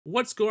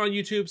What's going on,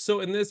 YouTube? So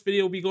in this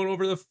video, we'll be going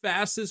over the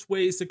fastest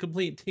ways to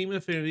complete Team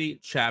Affinity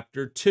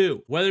Chapter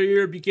 2. Whether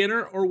you're a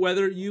beginner or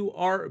whether you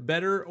are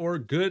better or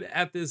good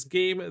at this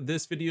game,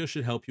 this video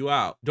should help you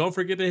out. Don't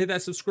forget to hit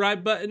that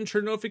subscribe button,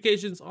 turn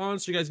notifications on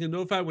so you guys get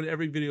notified when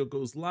every video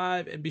goes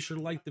live, and be sure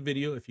to like the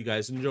video if you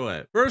guys enjoy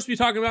it. First, we're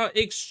talking about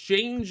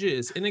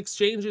exchanges. In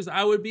exchanges,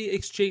 I would be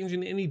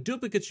exchanging any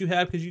duplicates you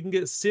have because you can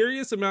get a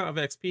serious amount of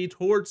XP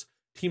towards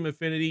Team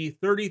Affinity,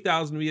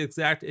 30,000 to be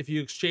exact, if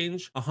you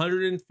exchange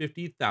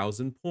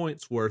 150,000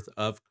 points worth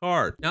of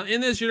card. Now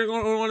in this, you're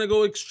going to want to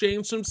go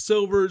exchange some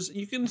silvers.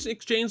 You can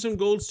exchange some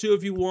golds too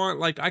if you want.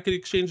 Like I could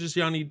exchange this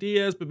Yanni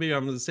Diaz, but maybe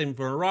I'm the same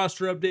for a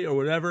roster update or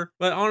whatever.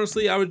 But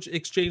honestly, I would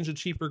exchange the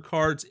cheaper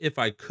cards if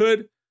I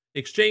could.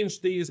 Exchange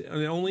these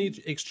and only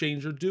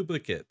exchange your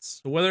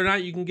duplicates. So whether or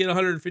not you can get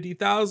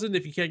 150,000,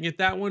 if you can't get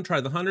that one,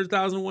 try the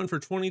 100,000 one for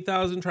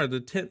 20,000, try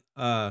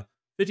the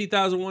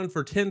 50,000 one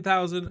for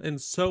 10,000, and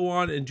so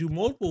on, and do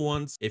multiple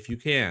ones if you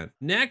can.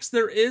 Next,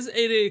 there is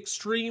an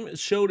extreme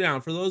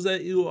showdown. For those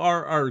that you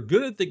are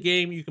good at the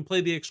game, you can play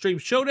the extreme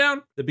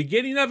showdown. The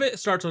beginning of it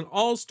starts on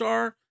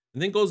All-Star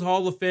and then goes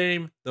Hall of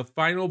Fame. The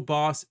final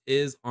boss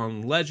is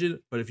on Legend,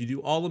 but if you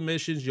do all the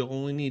missions, you'll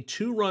only need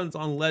 2 runs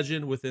on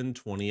Legend within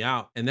 20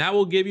 out. And that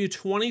will give you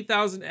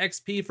 20,000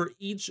 XP for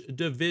each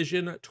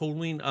division,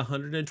 totaling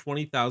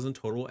 120,000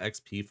 total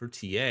XP for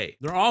TA.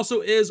 There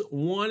also is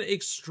one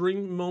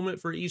extreme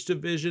moment for each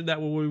division that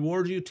will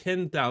reward you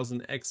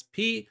 10,000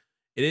 XP.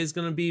 It is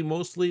going to be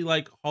mostly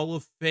like Hall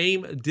of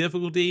Fame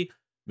difficulty.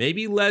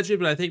 Maybe Legend,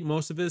 but I think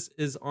most of this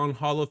is on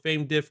Hall of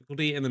Fame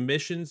difficulty, and the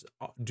missions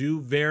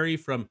do vary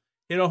from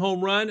hit a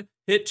home run,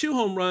 hit 2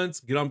 home runs,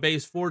 get on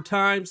base 4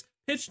 times,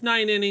 pitch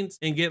 9 innings,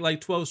 and get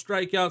like 12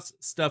 strikeouts,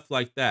 stuff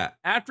like that.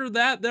 After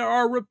that, there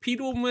are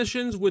repeatable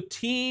missions with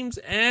teams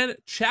and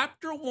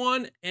Chapter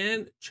 1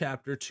 and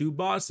Chapter 2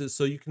 bosses.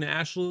 So you can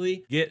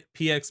actually get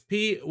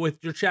PXP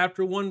with your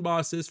Chapter 1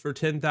 bosses for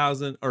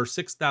 10,000 or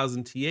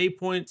 6,000 TA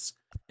points.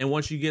 And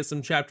once you get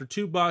some Chapter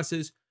 2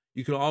 bosses,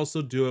 you can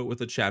also do it with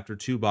the Chapter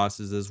 2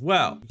 bosses as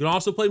well. You can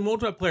also play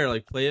multiplayer,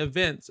 like play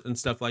events and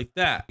stuff like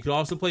that. You can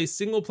also play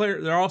single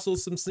player. There are also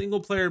some single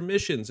player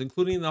missions,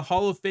 including the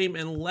Hall of Fame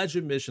and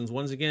Legend missions.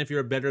 Once again, if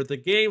you're better at the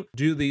game,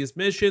 do these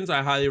missions.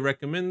 I highly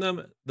recommend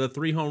them. The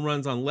 3 home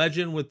runs on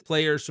Legend with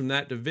players from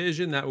that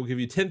division, that will give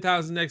you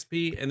 10,000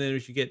 XP. And then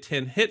if you get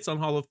 10 hits on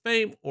Hall of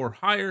Fame or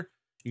higher,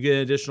 you get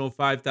an additional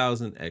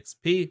 5,000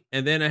 XP.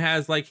 And then it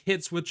has like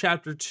hits with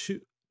Chapter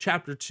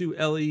 2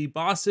 LE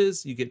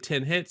bosses. You get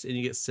 10 hits and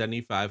you get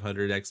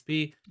 7,500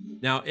 XP.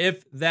 Now,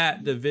 if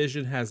that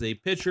division has a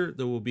pitcher,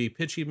 there will be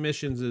pitching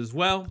missions as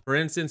well. For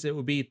instance, it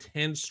would be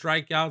 10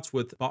 strikeouts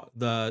with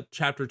the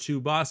Chapter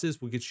 2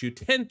 bosses will get you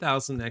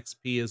 10,000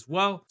 XP as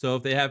well. So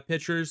if they have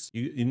pitchers,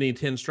 you need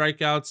 10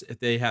 strikeouts. If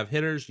they have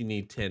hitters, you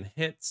need 10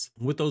 hits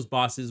with those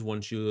bosses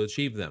once you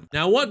achieve them.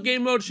 Now, what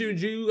game mode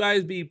should you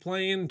guys be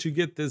playing to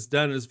get this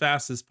done as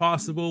fast as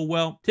possible?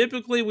 Well,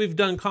 typically we've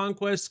done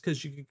Conquest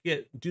because you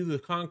could do the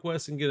Conquest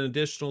and get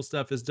additional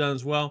stuff is done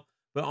as well.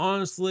 But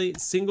honestly,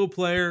 single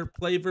player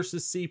play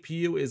versus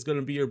CPU is going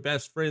to be your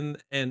best friend,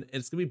 and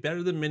it's going to be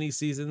better than mini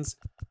seasons.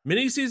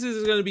 Mini seasons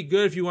is going to be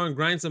good if you want to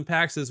grind some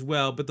packs as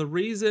well. But the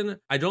reason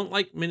I don't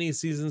like mini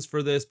seasons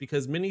for this,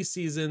 because mini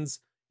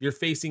seasons, you're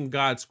facing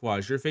God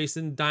squads. You're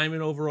facing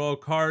diamond overall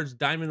cards,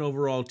 diamond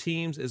overall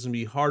teams. It's gonna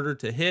be harder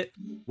to hit.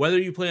 Whether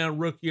you play on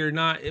rookie or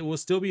not, it will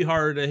still be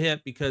harder to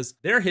hit because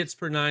their hits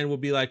per 9 will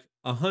be like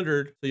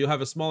 100. So you'll have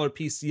a smaller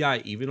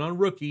PCI even on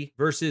rookie,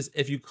 versus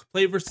if you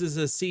play versus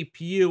a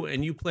CPU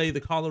and you play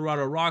the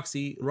Colorado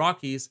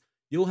Rockies,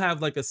 you'll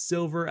have like a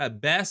silver at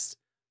best.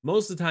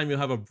 Most of the time you'll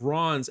have a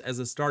bronze as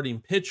a starting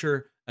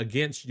pitcher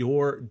against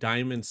your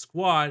diamond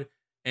squad.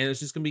 And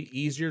it's just gonna be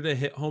easier to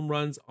hit home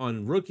runs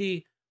on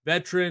rookie,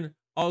 veteran,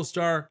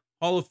 all-star,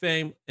 Hall of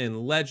Fame,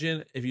 and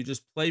Legend if you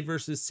just play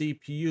versus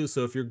CPU.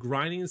 So if you're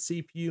grinding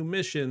CPU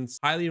missions,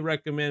 highly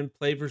recommend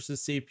play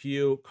versus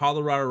CPU.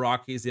 Colorado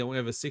Rockies, they only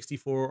have a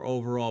 64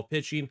 overall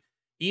pitching.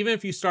 Even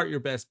if you start your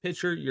best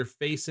pitcher, you're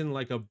facing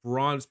like a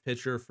bronze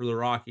pitcher for the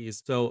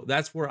Rockies. So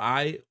that's where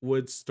I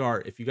would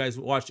start. If you guys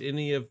watched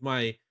any of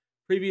my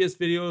previous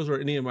videos or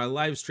any of my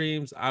live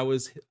streams, I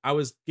was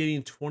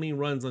getting 20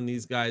 runs on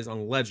these guys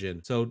on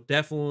Legend. So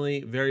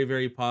definitely very,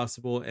 very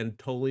possible, and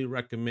totally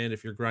recommend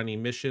if you're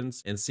grinding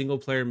missions and single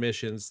player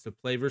missions to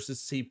play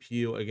versus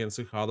CPU against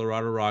the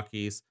Colorado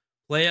Rockies.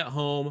 Play at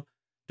home.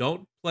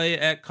 Don't play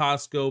at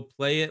Costco.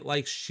 Play it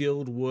like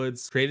Shield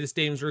Woods. Creative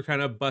stadiums are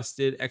kind of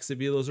busted.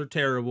 Exhibitos are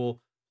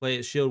terrible. Play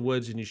at Shield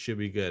Woods and you should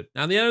be good.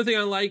 Now, the other thing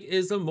I like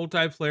is the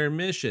multiplayer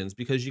missions,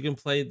 because you can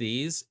play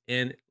these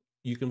and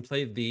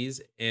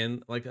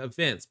like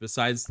events.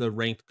 Besides the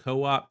ranked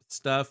co-op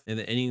stuff and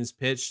the innings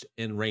pitched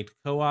and ranked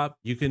co-op,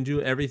 you can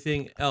do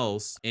everything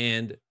else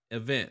and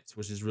events,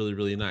 which is really,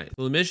 really nice.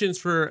 So the missions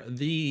for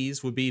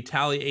these would be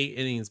tally 8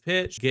 innings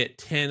pitched, get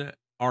 10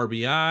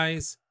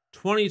 RBIs,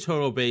 20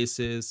 total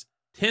bases,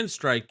 10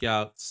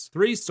 strikeouts,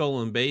 3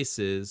 stolen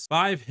bases,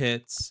 5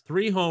 hits,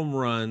 3 home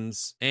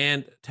runs,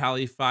 and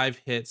tally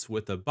 5 hits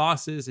with the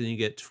bosses, and you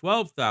get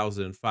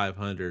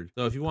 12,500.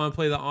 So if you want to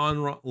play the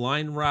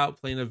online route,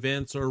 playing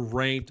events or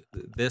ranked,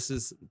 this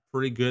is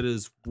pretty good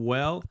as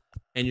well.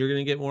 And you're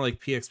going to get more like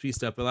PXP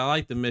stuff, but I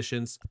like the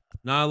missions.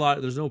 Not a lot.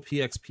 There's no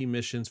PXP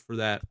missions for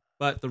that.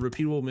 But the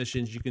repeatable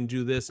missions, you can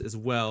do this as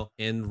well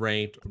in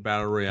ranked,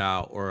 battle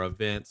royale, or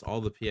events. All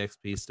the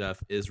PXP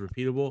stuff is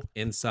repeatable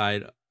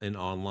inside and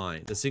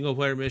online. The single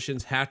player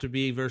missions have to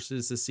be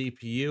versus the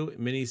CPU,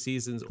 mini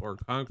seasons, or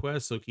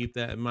conquest. So keep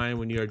that in mind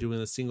when you are doing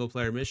the single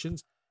player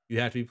missions. You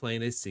have to be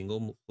playing a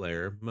single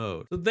player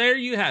mode. So there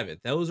you have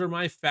it. Those are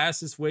my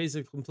fastest ways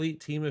to complete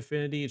Team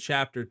Affinity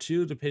Chapter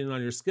 2, depending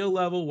on your skill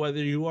level,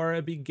 whether you are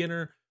a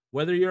beginner,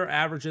 whether you're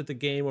average at the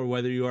game, or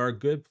whether you are a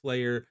good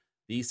player.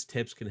 These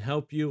tips can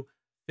help you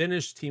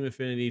finish Team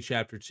Affinity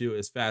Chapter 2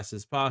 as fast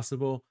as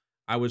possible.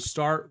 I would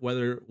start,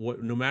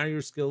 no matter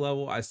your skill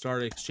level, I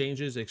start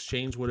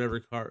exchange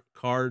whatever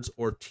cards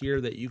or tier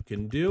that you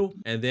can do,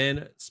 and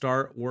then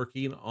start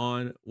working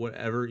on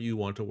whatever you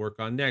want to work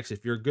on next.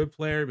 If you're a good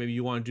player, maybe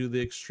you want to do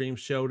the Extreme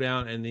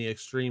Showdown and the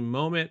Extreme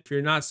Moment. If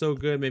you're not so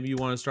good, maybe you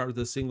want to start with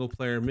the single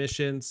player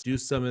missions, do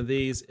some of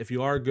these. If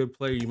you are a good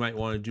player, you might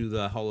want to do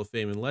the Hall of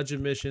Fame and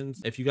Legend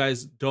missions. If you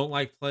guys don't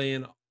like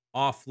playing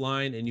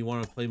offline and you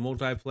want to play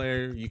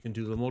multiplayer, you can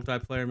do the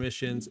multiplayer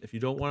missions. If you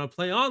don't want to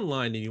play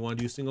online and you want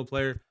to do single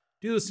player,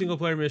 do the single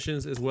player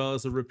missions as well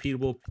as the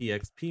repeatable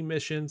PXP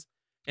missions.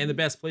 And the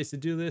best place to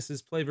do this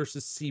is play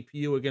versus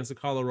CPU against the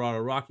Colorado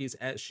Rockies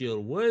at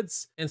Shield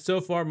Woods. And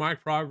so far, my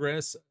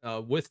progress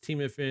with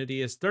Team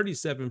Affinity is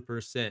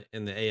 37%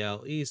 in the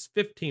AL East,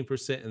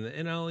 15% in the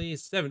NL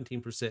East,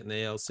 17% in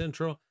the AL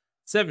Central,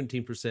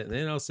 17% in the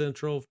NL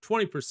Central,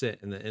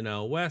 20% in the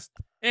NL West,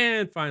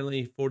 and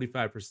finally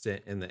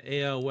 45% in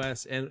the AL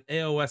West. And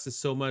AL West is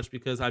so much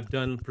because I've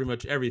done pretty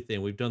much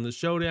everything. We've done the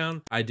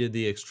showdown, I did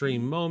the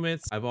extreme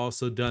moments, I've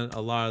also done a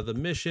lot of the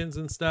missions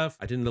and stuff.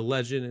 I did the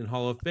Legend and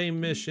Hall of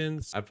Fame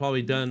missions. I've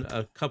probably done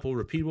a couple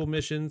repeatable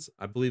missions.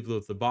 I believe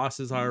with the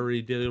bosses I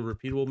already did a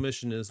repeatable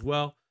mission as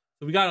well.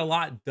 So we got a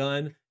lot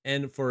done.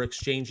 And for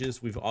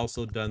exchanges, we've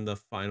also done the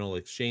final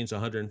exchange,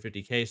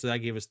 150K. So that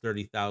gave us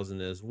 30,000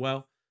 as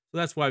well. So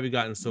that's why we've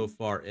gotten so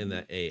far in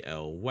the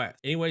AL West.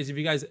 Anyways, if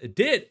you guys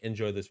did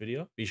enjoy this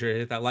video, be sure to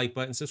hit that like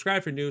button, subscribe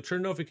if you're new,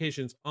 turn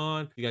notifications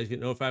on. You guys get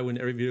notified when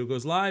every video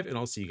goes live, and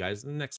I'll see you guys in the next one.